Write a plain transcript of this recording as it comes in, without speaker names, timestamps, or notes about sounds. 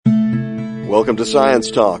Welcome to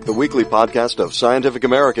Science Talk, the weekly podcast of Scientific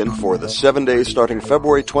American for the 7 days starting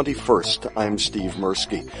February 21st. I'm Steve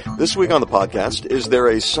Mirsky. This week on the podcast, is there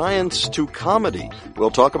a science to comedy?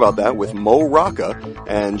 We'll talk about that with Mo Rocca,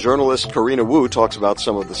 and journalist Karina Wu talks about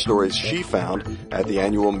some of the stories she found at the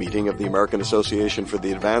annual meeting of the American Association for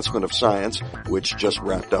the Advancement of Science, which just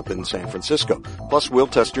wrapped up in San Francisco. Plus, we'll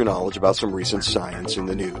test your knowledge about some recent science in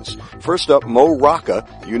the news. First up, Mo Rocca.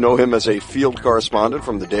 You know him as a field correspondent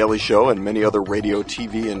from The Daily Show and many other radio,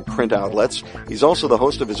 TV, and print outlets. He's also the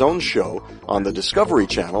host of his own show on the Discovery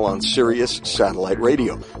Channel on Sirius Satellite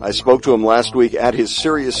Radio. I spoke to him last week at his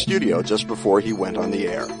Sirius studio just before he went on the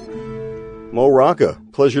air. Mo Rocca,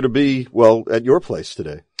 pleasure to be, at your place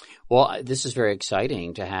today. Well, this is very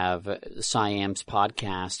exciting to have SciAmp's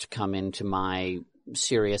podcast come into my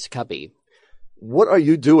Sirius cubby. What are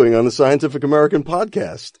you doing on the Scientific American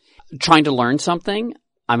podcast? Trying to learn something.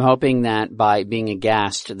 I'm hoping that by being a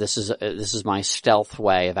guest, this is my stealth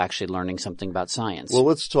way of actually learning something about science. Well,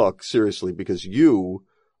 let's talk seriously, because you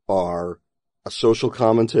are a social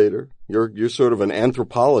commentator. You're sort of an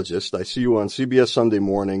anthropologist. I see you on CBS Sunday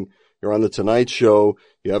Morning. You're on The Tonight Show.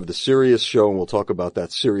 You have the Sirius Show, and we'll talk about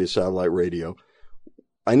that, Sirius Satellite Radio.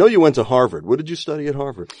 I know you went to Harvard. What did you study at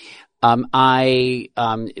Harvard? I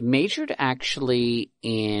majored actually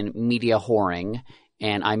in media whoring,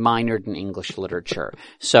 and I minored in English literature.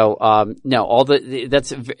 So,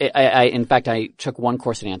 in fact, I took one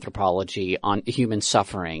course in anthropology on human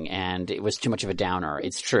suffering, and it was too much of a downer.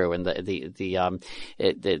 It's true. And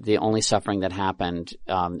the only suffering that happened,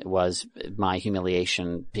 was my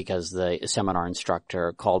humiliation because the seminar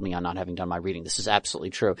instructor called me on not having done my reading. This is absolutely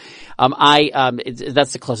true.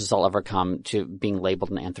 That's the closest I'll ever come to being labeled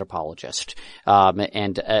an anthropologist. I'm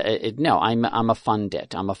a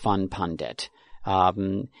fundit. I'm a fun pundit.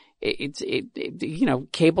 Cable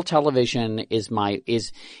television is my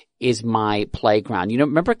playground.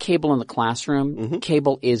 Remember cable in the classroom? Mm-hmm.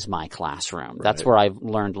 Cable is my classroom. Right. That's where I've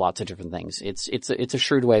learned lots of different things. It's a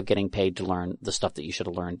shrewd way of getting paid to learn the stuff that you should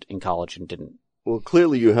have learned in college and didn't. Well,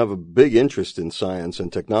 clearly you have a big interest in science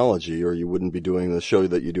and technology, or you wouldn't be doing the show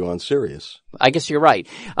that you do on Sirius. I guess you're right.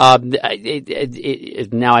 Now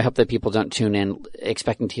I hope that people don't tune in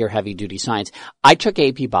expecting to hear heavy duty science. I took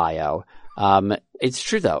AP Bio. It's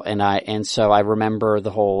true though, and so I remember the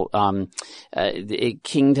whole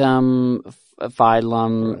kingdom,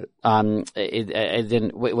 phylum,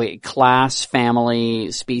 right. Class,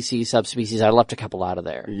 family, species, subspecies. I left a couple out of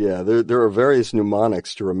there. Yeah, there are various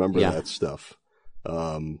mnemonics to remember that stuff.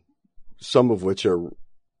 Some of which are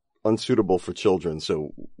unsuitable for children,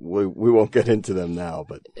 so we won't get into them now.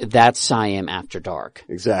 But that's SciAm After Dark.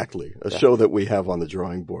 Exactly, a show that we have on the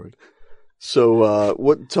drawing board. So,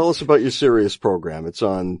 tell us about your Sirius program. It's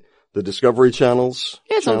on the Discovery Channels.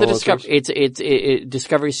 Yeah, it's on the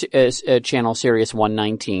Discovery Channel Sirius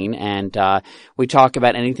 119, and we talk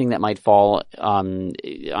about anything that might fall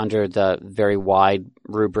under the very wide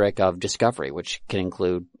rubric of Discovery, which can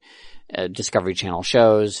include Discovery Channel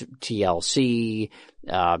shows, TLC,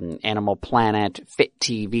 Animal Planet, Fit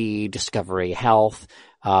TV, Discovery Health.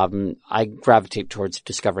 I gravitate towards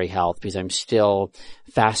Discovery Health because I'm still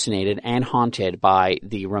fascinated and haunted by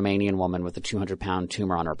the Romanian woman with the 200-pound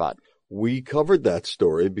tumor on her butt. We covered that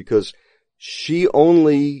story because she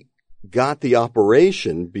only got the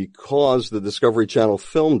operation because the Discovery Channel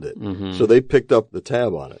filmed it. Mm-hmm. So they picked up the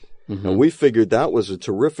tab on it. Mm-hmm. And we figured that was a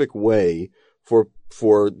terrific way for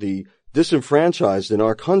the disenfranchised in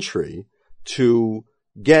our country to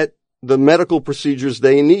get the medical procedures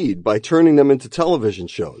they need by turning them into television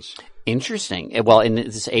shows. Interesting. Well, in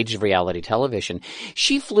this age of reality television,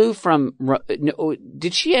 she flew from,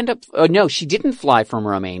 did she end up, no, she didn't fly from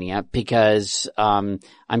Romania because, I'm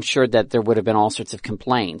sure that there would have been all sorts of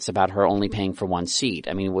complaints about her only paying for one seat.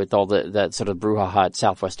 I mean, with all the sort of brouhaha at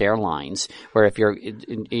Southwest Airlines, where if you're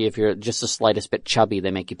just the slightest bit chubby, they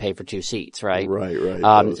make you pay for two seats, right? Right.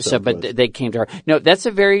 But they came to her. No, that's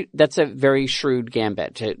a very shrewd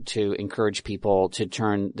gambit to encourage people to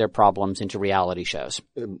turn their problems into reality shows.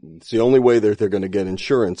 It's the only way that they're going to get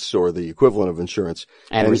insurance or the equivalent of insurance.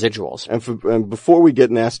 And residuals. And before we get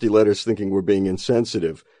nasty letters thinking we're being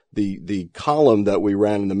insensitive, the column that we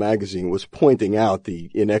ran in the magazine was pointing out the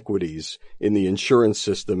inequities in the insurance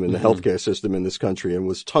system and the healthcare system in this country, and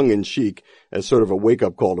was tongue-in-cheek as sort of a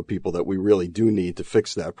wake-up call to people that we really do need to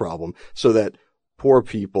fix that problem so that poor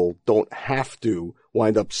people don't have to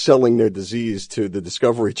wind up selling their disease to the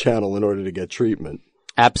Discovery Channel in order to get treatment.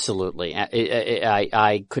 Absolutely.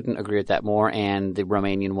 I couldn't agree with that more, and the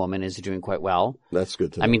Romanian woman is doing quite well. That's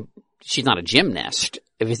good to know. I mean, she's not a gymnast.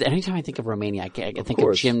 Anytime I think of Romania, I think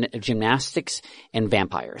of gymnastics and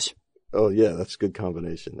vampires. Oh, yeah, that's a good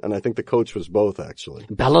combination. And I think the coach was both, actually.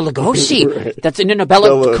 Bela Lugosi. Right. That's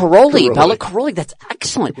Bela Caroli. Bela Caroli. Caroli. That's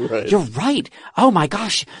excellent. Right. You're right. Oh my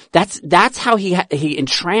gosh. That's how he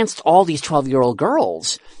entranced all these 12-year-old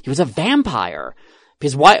girls. He was a vampire.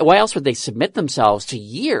 Because why else would they submit themselves to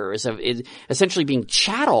years of essentially being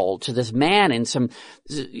chattel to this man in some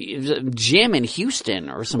gym in Houston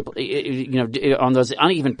or some, on those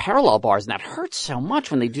uneven parallel bars? And that hurts so much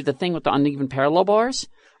when they do the thing with the uneven parallel bars.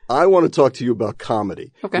 I want to talk to you about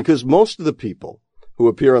comedy. Okay. Because most of the people who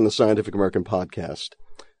appear on the Scientific American podcast,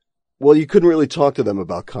 well, you couldn't really talk to them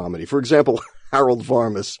about comedy. For example, Harold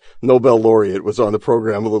Varmus, Nobel laureate, was on the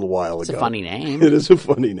program a little while ago. It's a funny name. It is a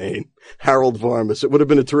funny name. Harold Varmus. It would have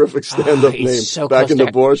been a terrific stand-up name so back in the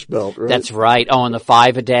Borscht Belt, right? That's right. Oh, and the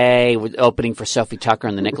 5 a Day with opening for Sophie Tucker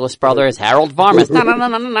and the Nicholas Brothers. Harold Varmus.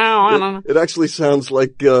 No. It actually sounds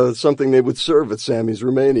like something they would serve at Sammy's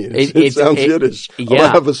Romanian. It sounds Yiddish. Yeah.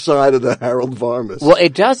 I'll have a side of the Harold Varmus. Well,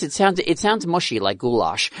 it does. It sounds mushy like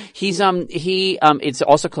goulash. It's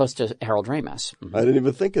also close to Harold Ramis. Mm-hmm. I didn't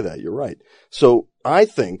even think of that. You're right. So I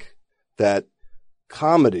think that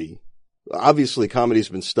comedy, obviously comedy's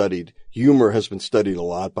been studied. Humor has been studied a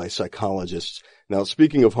lot by psychologists. Now,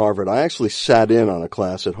 speaking of Harvard, I actually sat in on a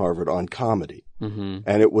class at Harvard on comedy. Mm-hmm.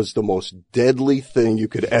 And it was the most deadly thing you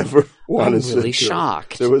could ever want to see. I'm really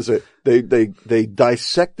shocked. There was they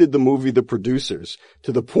dissected the movie The Producers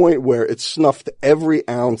to the point where it snuffed every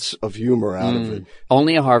ounce of humor out of it.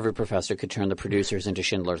 Only a Harvard professor could turn The Producers into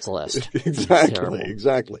Schindler's List.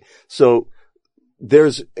 Exactly. So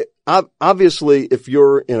there's obviously, if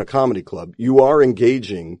you're in a comedy club, you are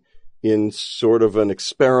engaging in sort of an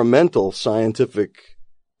experimental scientific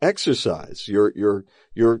exercise. You're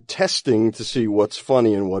testing to see what's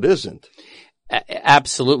funny and what isn't.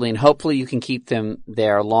 Absolutely. And hopefully you can keep them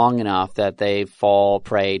there long enough that they fall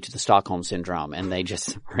prey to the Stockholm syndrome and they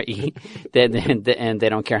just, and they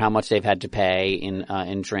don't care how much they've had to pay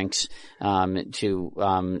in drinks, to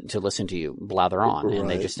listen to you blather on. Right. And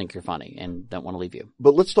they just think you're funny and don't want to leave you.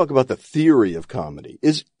 But let's talk about the theory of comedy.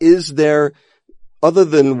 Is there, other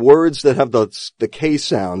than words that have the K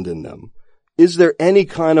sound in them, is there any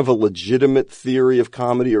kind of a legitimate theory of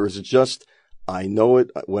comedy, or is it just, I know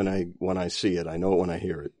it when I see it, I know it when I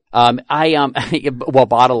hear it? Well,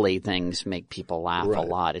 bodily things make people laugh Right. a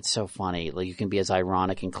lot. It's so funny. Like, you can be as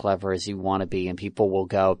ironic and clever as you want to be, and people will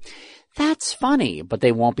go, "That's funny," but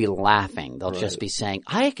they won't be laughing. They'll just be saying,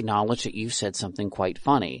 "I acknowledge that you said something quite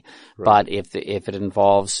funny." Right. But if it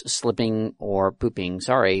involves slipping or pooping,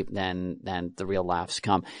 then the real laughs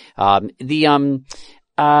come.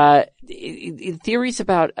 Theories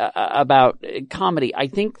about comedy. I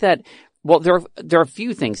think that, well, there are a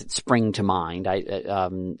few things that spring to mind.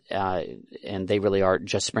 And they really are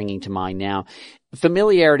just springing to mind now.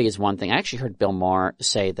 Familiarity is one thing. I actually heard Bill Maher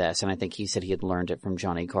say this, and I think he said he had learned it from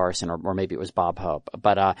Johnny Carson, or maybe it was Bob Hope.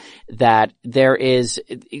 But that there is,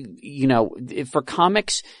 for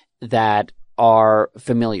comics that are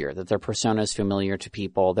familiar, that their persona is familiar to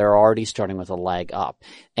people, they're already starting with a leg up,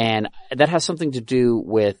 and that has something to do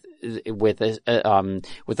with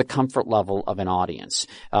the comfort level of an audience.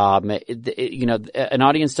 An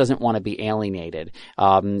audience doesn't want to be alienated.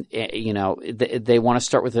 They want to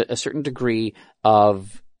start with a certain degree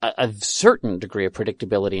of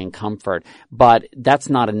predictability and comfort, but that's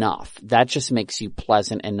not enough. That just makes you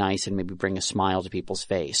pleasant and nice and maybe bring a smile to people's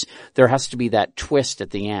face. There has to be that twist at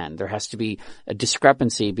the end. There has to be a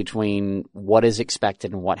discrepancy between what is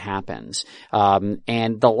expected and what happens.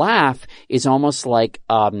 And the laugh is almost like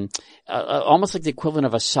the equivalent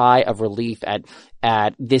of a sigh of relief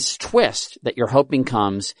at this twist that you're hoping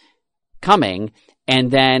coming, and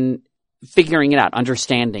then figuring it out,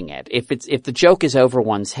 understanding it. If the joke is over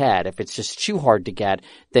one's head, if it's just too hard to get,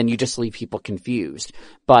 then you just leave people confused.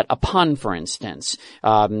 But a pun, for instance,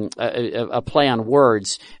 a play on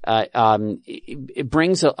words, it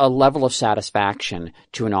brings a level of satisfaction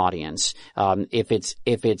to an audience. If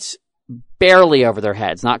it's barely over their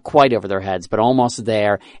heads, not quite over their heads, but almost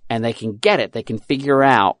there, and they can get it, they can figure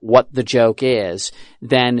out what the joke is,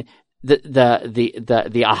 then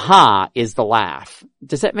the aha is the laugh.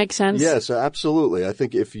 Does that make sense? Yes, absolutely. I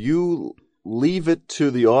think if you leave it to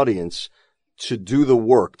the audience to do the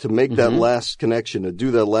work, to make that last connection, to do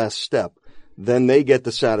that last step, then they get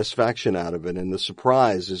the satisfaction out of it. And the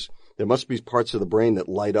surprise is, there must be parts of the brain that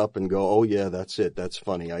light up and go, "Oh yeah, that's it. That's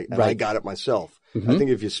funny. I got it myself." I think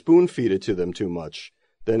if you spoon feed it to them too much,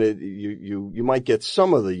 then you might get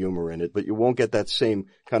some of the humor in it, but you won't get that same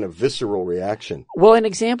kind of visceral reaction. Well, an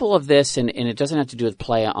example of this, and it doesn't have to do with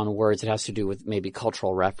play on words, it has to do with maybe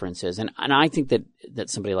cultural references. And I think that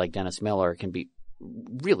somebody like Dennis Miller can be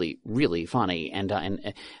really, really funny. And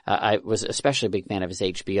I was especially a big fan of his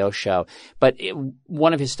HBO show. But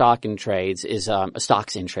one of his stocks in trade, is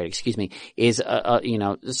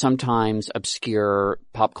sometimes obscure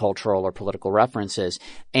pop cultural or political references.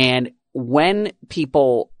 And when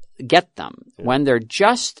people get them, when they're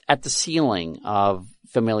just at the ceiling of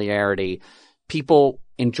familiarity, people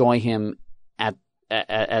enjoy him at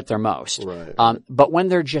their most. Right. But when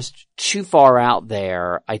they're just too far out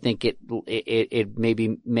there, I think it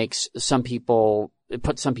maybe makes some people, it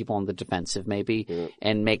puts some people on the defensive maybe,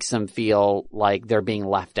 and makes them feel like they're being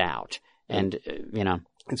left out. And,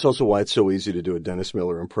 It's also why it's so easy to do a Dennis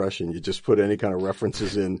Miller impression. You just put any kind of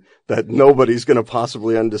references in that nobody's going to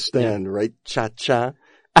possibly understand, right? Cha-cha.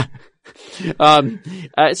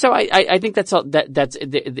 So I think it's a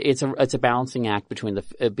balancing act between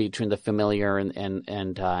the familiar and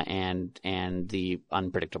the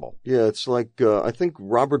unpredictable. Yeah, it's like I think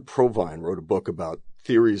Robert Provine wrote a book about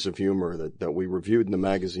theories of humor that we reviewed in the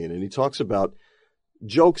magazine, and he talks about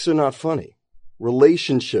jokes are not funny.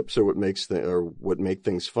 Relationships are what make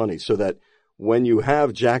things funny. So that when you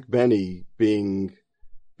have Jack Benny being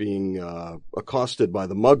accosted by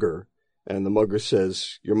the mugger, and the mugger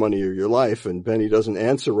says, "Your money or your life," and Benny doesn't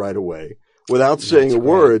answer right away, without saying a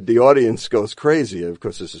word, the audience goes crazy. Of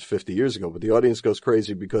course, this is 50 years ago, but the audience goes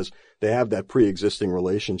crazy because they have that pre-existing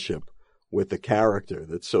relationship with the character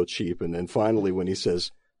that's so cheap. And then finally, when he says,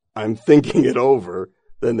 "I'm thinking it over,"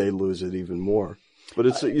 then they lose it even more.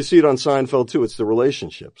 But you see it on Seinfeld too. It's the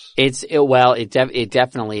relationships. It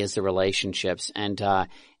definitely is the relationships. And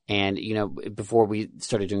before we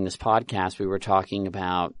started doing this podcast, we were talking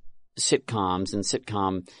about sitcoms and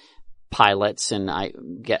sitcom pilots, and I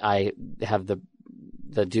have the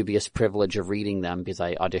dubious privilege of reading them because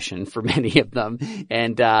I auditioned for many of them,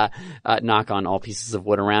 and knock on all pieces of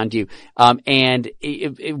wood around you.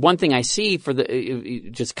 One thing I see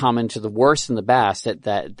just common to the worst and the best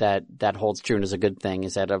that holds true and is a good thing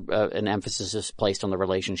is that an emphasis is placed on the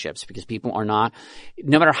relationships, because people are not,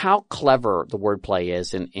 no matter how clever the wordplay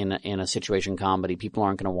is in a situation comedy, people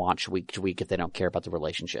aren't going to watch week to week if they don't care about the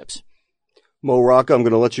relationships. Mo Rocca, I'm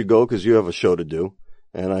going to let you go because you have a show to do,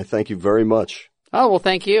 and I thank you very much. Oh, well,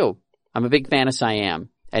 thank you. I'm a big fan of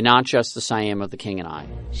Siam, and not just the Siam of the King and I.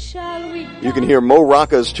 You can hear Mo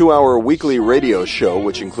Rocca's 2-hour weekly radio show,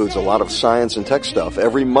 which includes a lot of science and tech stuff,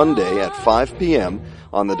 every Monday at 5 p.m.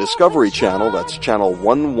 on the Discovery Channel. That's channel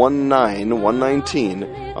 119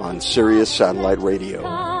 on Sirius Satellite Radio.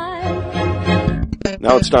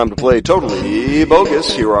 Now it's time to play Totally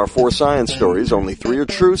Bogus. Here are 4 science stories. Only 3 are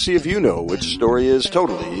true. See if you know which story is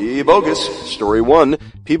totally bogus. Story 1.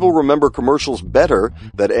 People remember commercials better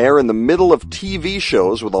that air in the middle of TV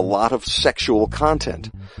shows with a lot of sexual content.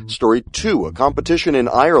 Story 2. A competition in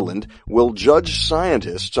Ireland will judge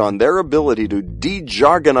scientists on their ability to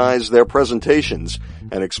de-jargonize their presentations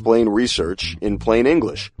and explain research in plain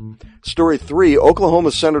English. Story 3,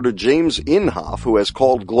 Oklahoma Senator James Inhofe, who has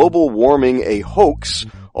called global warming a hoax,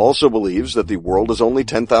 also believes that the world is only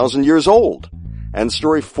 10,000 years old. And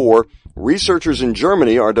story 4, researchers in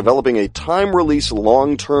Germany are developing a time-release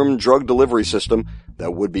long-term drug delivery system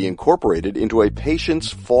that would be incorporated into a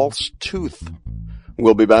patient's false tooth.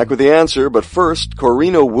 We'll be back with the answer, but first,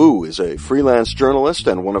 Corina Wu is a freelance journalist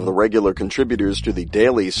and one of the regular contributors to the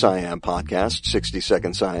daily Siam podcast, 60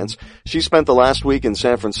 Second Science. She spent the last week in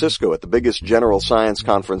San Francisco at the biggest general science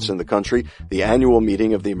conference in the country, the annual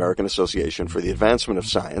meeting of the American Association for the Advancement of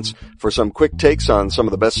Science. For some quick takes on some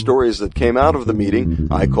of the best stories that came out of the meeting,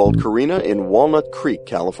 I called Corina in Walnut Creek,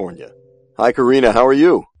 California. Hi, Corina. How are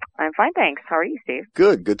you? I'm fine, thanks. How are you, Steve?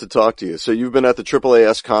 Good to talk to you. So you've been at the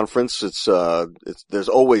AAAS conference. There's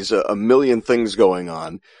always a million things going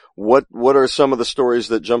on. What are some of the stories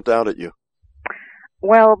that jumped out at you?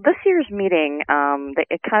 Well, this year's meeting,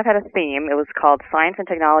 it kind of had a theme. It was called Science and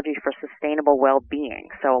Technology for Sustainable Well-Being.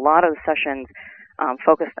 So a lot of the sessions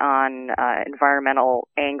focused on environmental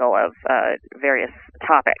angle of various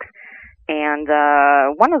topics. And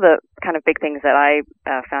one of the kind of big things that I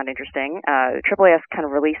found interesting, AAAS kind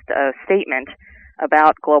of released a statement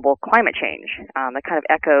about global climate change that kind of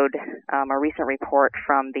echoed a recent report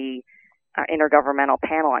from the Intergovernmental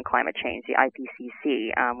Panel on Climate Change, the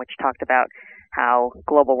IPCC, which talked about how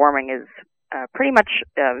global warming is pretty much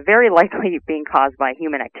very likely being caused by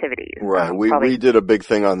human activities. Right. We did a big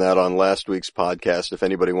thing on that on last week's podcast. If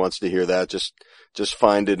anybody wants to hear that, just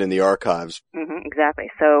find it in the archives. Mm-hmm, exactly.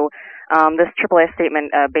 So this AAAS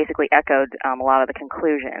statement basically echoed a lot of the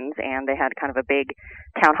conclusions, and they had kind of a big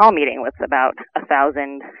town hall meeting with about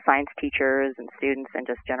 1,000 science teachers and students and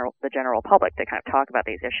just the general public to kind of talk about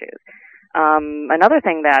these issues. Another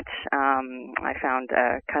thing that I found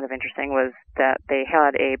kind of interesting was that they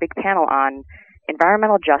had a big panel on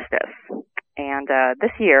environmental justice. And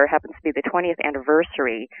this year happens to be the 20th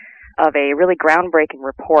anniversary of a really groundbreaking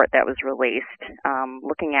report that was released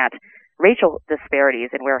looking at racial disparities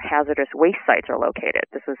in where hazardous waste sites are located.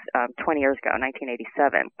 This was 20 years ago,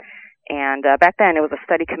 1987. And back then it was a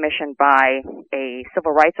study commissioned by a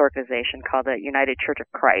civil rights organization called the United Church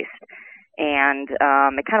of Christ. And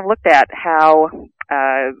it kind of looked at how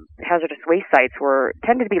hazardous waste sites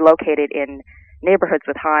tended to be located in neighborhoods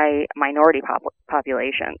with high minority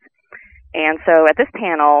populations. And so at this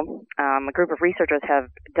panel, a group of researchers have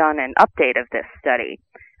done an update of this study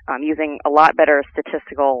using a lot better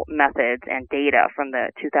statistical methods and data from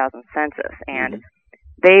the 2000 census. And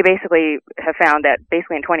they basically have found that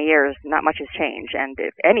basically in 20 years, not much has changed. And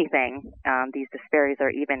if anything, these disparities are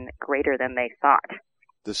even greater than they thought.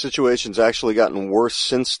 The situation's actually gotten worse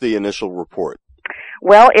since the initial report.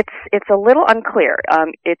 Well, it's a little unclear.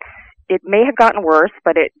 It may have gotten worse,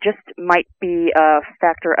 but it just might be a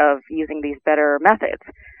factor of using these better methods.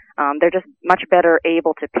 They're just much better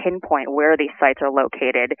able to pinpoint where these sites are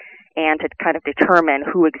located and to kind of determine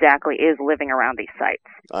who exactly is living around these sites.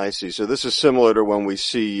 I see. So this is similar to when we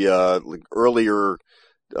see earlier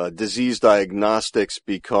disease diagnostics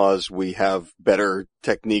because we have better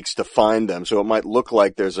techniques to find them. So it might look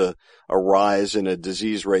like there's a rise in a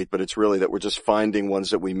disease rate, but it's really that we're just finding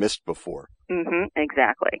ones that we missed before.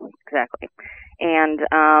 Exactly. And,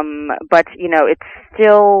 but, it's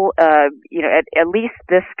still, at least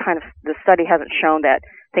the study hasn't shown that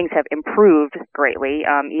things have improved greatly,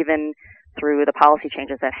 even through the policy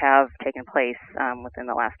changes that have taken place within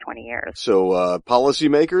the last 20 years. So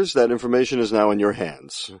policymakers, that information is now in your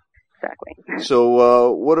hands. Exactly.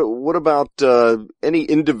 So what about any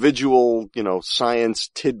individual, science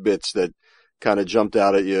tidbits that kind of jumped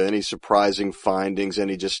out at you? Any surprising findings?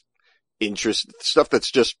 Any just stuff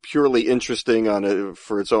that's just purely interesting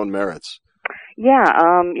for its own merits? Yeah,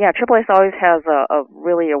 AAAS always has a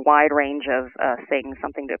really wide range of things,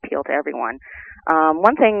 something to appeal to everyone.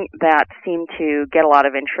 One thing that seemed to get a lot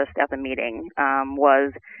of interest at the meeting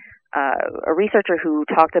was a researcher who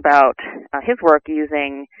talked about his work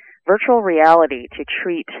using virtual reality to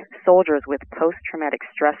treat soldiers with post-traumatic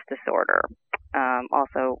stress disorder,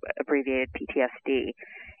 also abbreviated PTSD.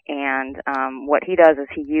 And what he does is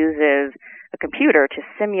he uses a computer to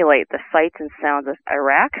simulate the sights and sounds of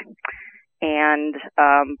Iraq. And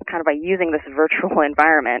kind of by using this virtual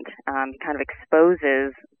environment, he kind of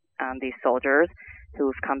exposes these soldiers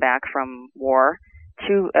who've come back from war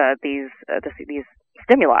to these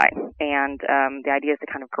stimuli. And the idea is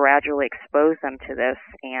to kind of gradually expose them to this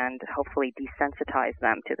and hopefully desensitize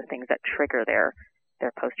them to the things that trigger their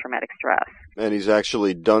post-traumatic stress. And he's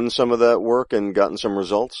actually done some of that work and gotten some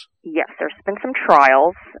results? Yes, there's been some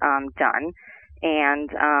trials done. And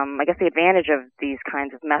I guess the advantage of these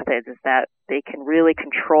kinds of methods is that they can really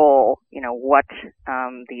control, what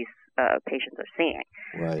these patients are seeing.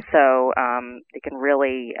 Right. So they can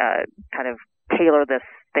really kind of tailor this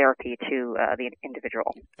therapy to the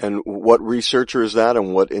individual. And what researcher is that,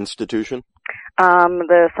 and what institution?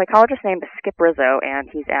 The psychologist named is Skip Rizzo, and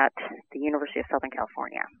he's at the University of Southern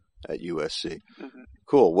California. At USC.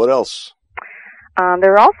 Cool. What else?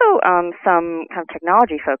 There are also some kind of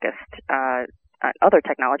technology-focused other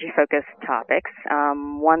technology-focused topics.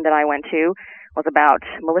 One that I went to was about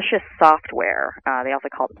malicious software. They also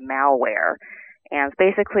call it malware. And it's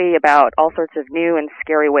basically about all sorts of new and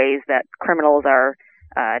scary ways that criminals are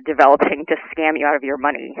developing to scam you out of your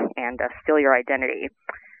money and steal your identity.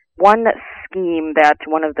 One scheme that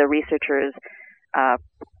one of the researchers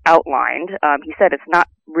outlined, he said it's not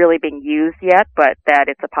really being used yet, but that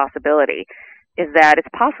it's a possibility, is that it's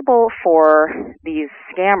possible for these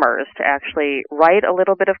scammers to actually write a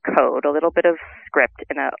little bit of code, a little bit of script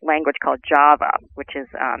in a language called Java, which is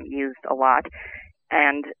used a lot,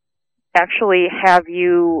 and actually have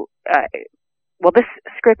you, this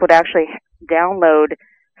script would actually download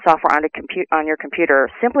software on your computer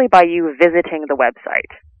simply by you visiting the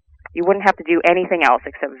website. You wouldn't have to do anything else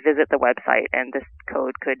except visit the website, and this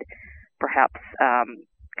code could perhaps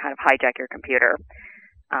kind of hijack your computer.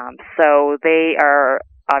 So they are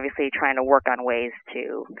obviously trying to work on ways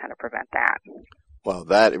to kind of prevent that. Wow,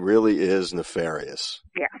 that really is nefarious.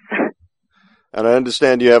 Yes. And I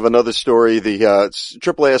understand you have another story. The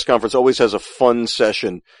AAAS conference always has a fun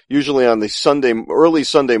session, usually on the early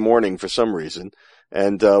Sunday morning for some reason.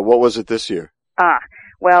 And what was it this year?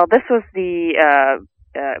 Well, this was the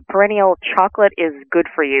perennial chocolate is good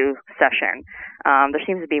for you session. There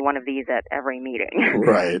seems to be one of these at every meeting.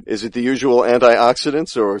 Right. Is it the usual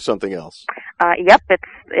antioxidants or something else?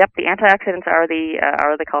 The antioxidants are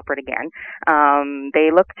the culprit again.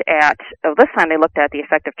 This time they looked at the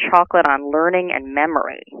effect of chocolate on learning and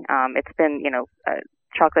memory. It's been,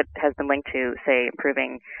 chocolate has been linked to, say,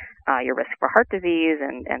 improving your risk for heart disease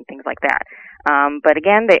and things like that. But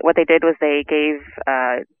again, what they did was they gave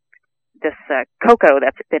this cocoa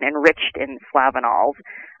that's been enriched in flavanols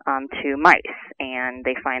to mice, and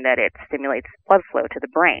they find that it stimulates blood flow to the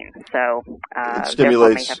brain. So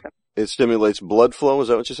it stimulates blood flow. Is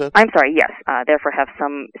that what you said? I'm sorry. Yes. Therefore,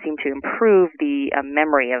 seem to improve the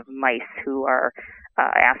memory of mice who are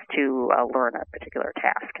asked to learn a particular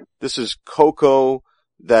task. This is cocoa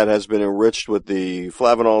that has been enriched with the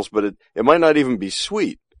flavanols, but it might not even be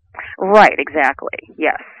sweet. Right. Exactly.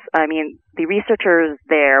 Yes. I mean,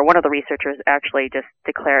 one of the researchers actually just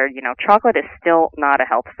declared, chocolate is still not a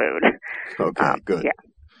health food. Okay, good. Yeah.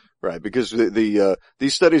 Right, because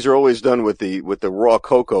these studies are always done with the raw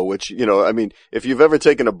cocoa, which, if you've ever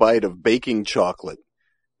taken a bite of baking chocolate,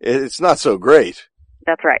 it's not so great.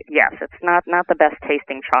 That's right. Yes, it's not the best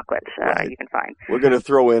tasting chocolate you can find. We're going to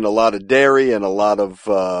throw in a lot of dairy and a lot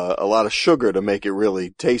of sugar to make it really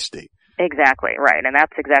tasty. Exactly, right. And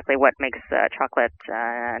that's exactly what makes chocolate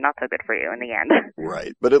not so good for you in the end.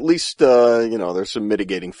 Right. But at least, there's some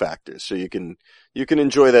mitigating factors. So you can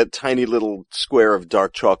enjoy that tiny little square of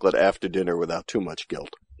dark chocolate after dinner without too much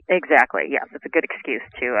guilt. Exactly, yes. It's a good excuse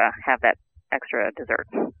to have that extra dessert.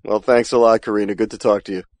 Well, thanks a lot, Karina. Good to talk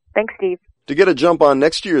to you. Thanks, Steve. To get a jump on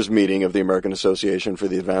next year's meeting of the American Association for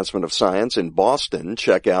the Advancement of Science in Boston,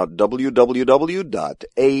 check out www.aas.org.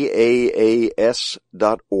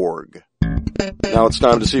 Now it's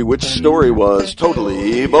time to see which story was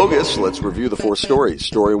totally bogus. Let's review the 4 stories.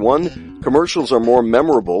 Story 1, commercials are more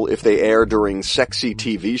memorable if they air during sexy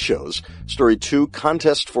TV shows. Story 2,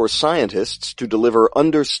 contest for scientists to deliver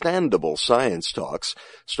understandable science talks.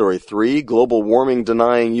 Story 3, global warming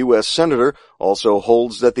denying U.S. Senator also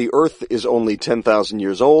holds that the Earth is only 10,000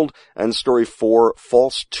 years old. And story 4,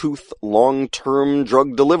 false tooth long-term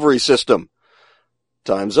drug delivery system.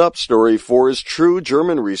 Time's up. Story 4 is true.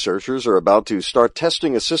 German researchers are about to start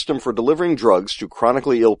testing a system for delivering drugs to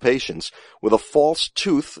chronically ill patients with a false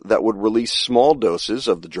tooth that would release small doses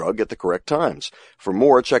of the drug at the correct times. For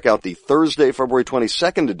more, check out the Thursday, February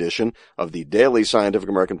 22nd edition of the Daily Scientific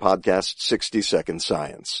American podcast, 60 Second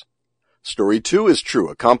Science. Story 2 is true.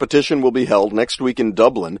 A competition will be held next week in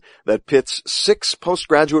Dublin that pits 6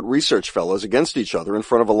 postgraduate research fellows against each other in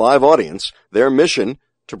front of a live audience. Their mission,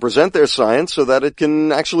 to present their science so that it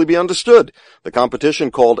can actually be understood. The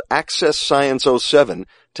competition, called Access Science 07,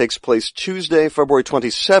 takes place Tuesday, February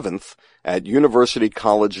 27th at University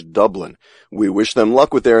College Dublin. We wish them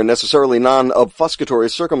luck with their necessarily non-obfuscatory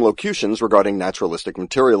circumlocutions regarding naturalistic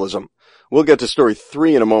materialism. We'll get to story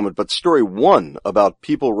 3 in a moment, but story 1 about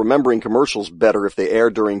people remembering commercials better if they air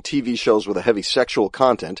during TV shows with a heavy sexual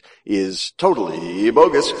content is totally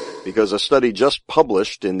bogus, because a study just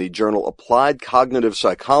published in the journal Applied Cognitive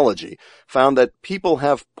Psychology found that people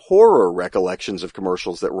have poorer recollections of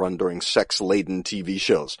commercials that run during sex-laden TV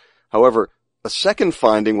shows. However, a second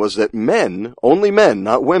finding was that men, only men,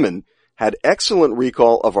 not women, had excellent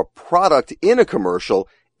recall of a product in a commercial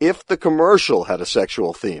if the commercial had a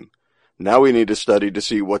sexual theme. Now we need a study to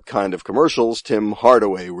see what kind of commercials Tim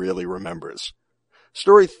Hardaway really remembers.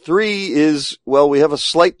 Story 3 is, well, we have a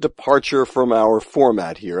slight departure from our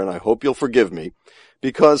format here, and I hope you'll forgive me,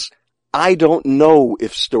 because I don't know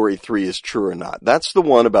if story 3 is true or not. That's the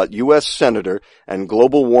one about U.S. Senator and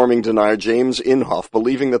global warming denier James Inhofe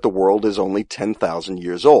believing that the world is only 10,000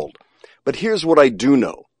 years old. But here's what I do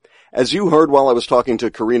know. As you heard while I was talking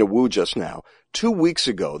to Karina Wu just now, 2 weeks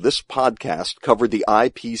ago, this podcast covered the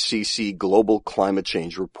IPCC Global Climate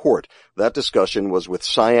Change Report. That discussion was with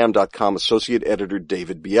Siam.com associate editor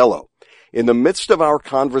David Biello. In the midst of our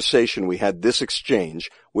conversation, we had this exchange,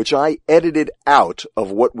 which I edited out of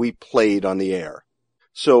what we played on the air.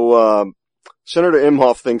 So, Senator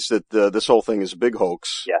Inhofe thinks that this whole thing is a big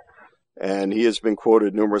hoax. Yeah. And he has been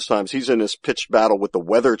quoted numerous times. He's in this pitched battle with the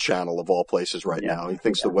Weather Channel of all places right now. He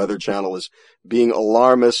thinks the Weather Channel is being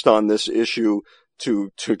alarmist on this issue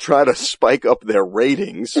to try to spike up their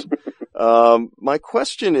ratings. My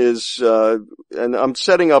question is, and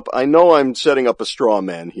I know I'm setting up a straw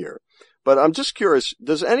man here, but I'm just curious,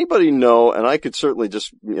 does anybody know, and I could certainly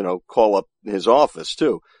just, call up his office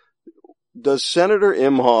too, does Senator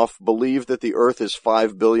Inhofe believe that the Earth is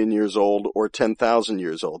 5 billion years old or 10,000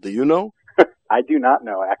 years old? Do you know? I do not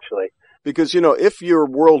know, actually. Because, if your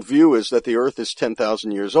worldview is that the Earth is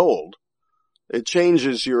 10,000 years old, it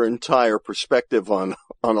changes your entire perspective on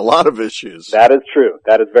a lot of issues. That is true.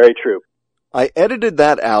 That is very true. I edited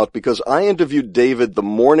that out because I interviewed David the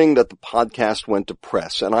morning that the podcast went to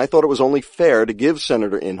press, and I thought it was only fair to give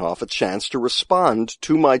Senator Inhofe a chance to respond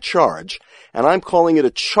to my charge. And I'm calling it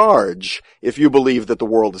a charge if you believe that the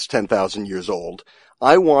world is 10,000 years old.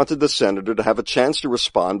 I wanted the senator to have a chance to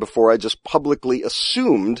respond before I just publicly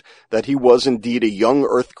assumed that he was indeed a young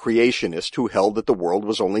Earth creationist who held that the world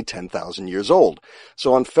was only 10,000 years old.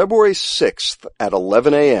 So on February 6th at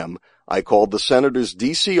 11 a.m., I called the senator's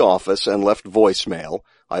D.C. office and left voicemail.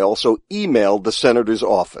 I also emailed the senator's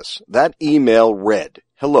office. That email read,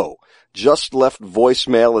 "Hello. Just left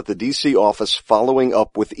voicemail at the D.C. office following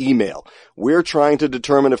up with email. We're trying to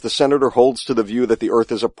determine if the senator holds to the view that the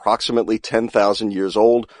Earth is approximately 10,000 years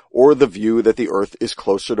old or the view that the Earth is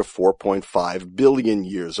closer to 4.5 billion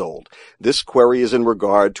years old. This query is in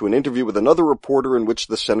regard to an interview with another reporter in which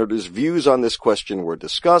the senator's views on this question were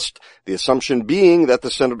discussed, the assumption being that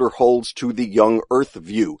the senator holds to the young Earth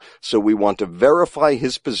view. So we want to verify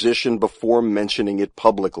his position before mentioning it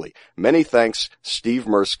publicly. Many thanks, Steve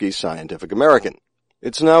Mirsky, Scientific American."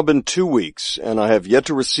 It's now been 2 weeks, and I have yet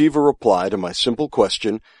to receive a reply to my simple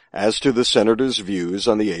question as to the senator's views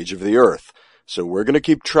on the age of the Earth. So we're going to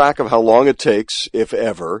keep track of how long it takes, if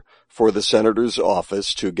ever, for the senator's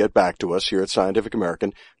office to get back to us here at Scientific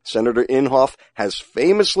American. Senator Inhofe has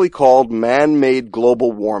famously called man-made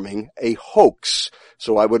global warming a hoax.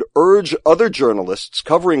 So I would urge other journalists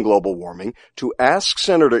covering global warming to ask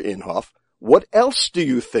Senator Inhofe, what else do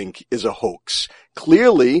you think is a hoax?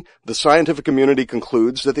 Clearly, the scientific community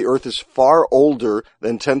concludes that the Earth is far older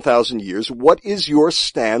than 10,000 years. What is your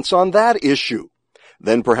stance on that issue?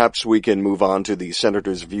 Then perhaps we can move on to the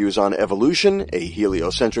senator's views on evolution, a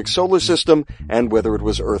heliocentric solar system, and whether it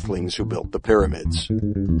was Earthlings who built the pyramids.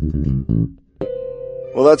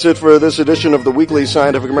 Well, that's it for this edition of the Weekly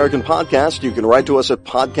Scientific American podcast. You can write to us at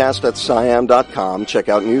podcast@sciam.com. Check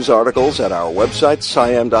out news articles at our website,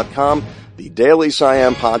 sciam.com. The Daily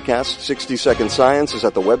Siam podcast, 60 Second Science, is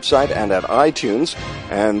at the website and at iTunes.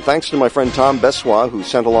 And thanks to my friend Tom Bessois, who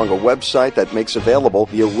sent along a website that makes available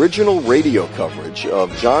the original radio coverage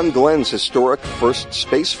of John Glenn's historic first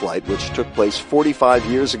spaceflight, which took place 45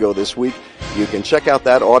 years ago this week. You can check out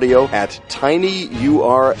that audio at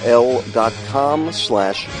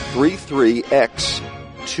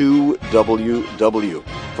tinyurl.com/33x2WW.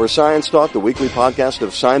 For Science Talk, the weekly podcast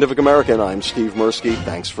of Scientific American, I'm Steve Mirsky.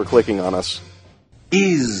 Thanks for clicking on us.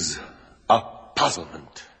 Is a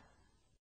puzzlement.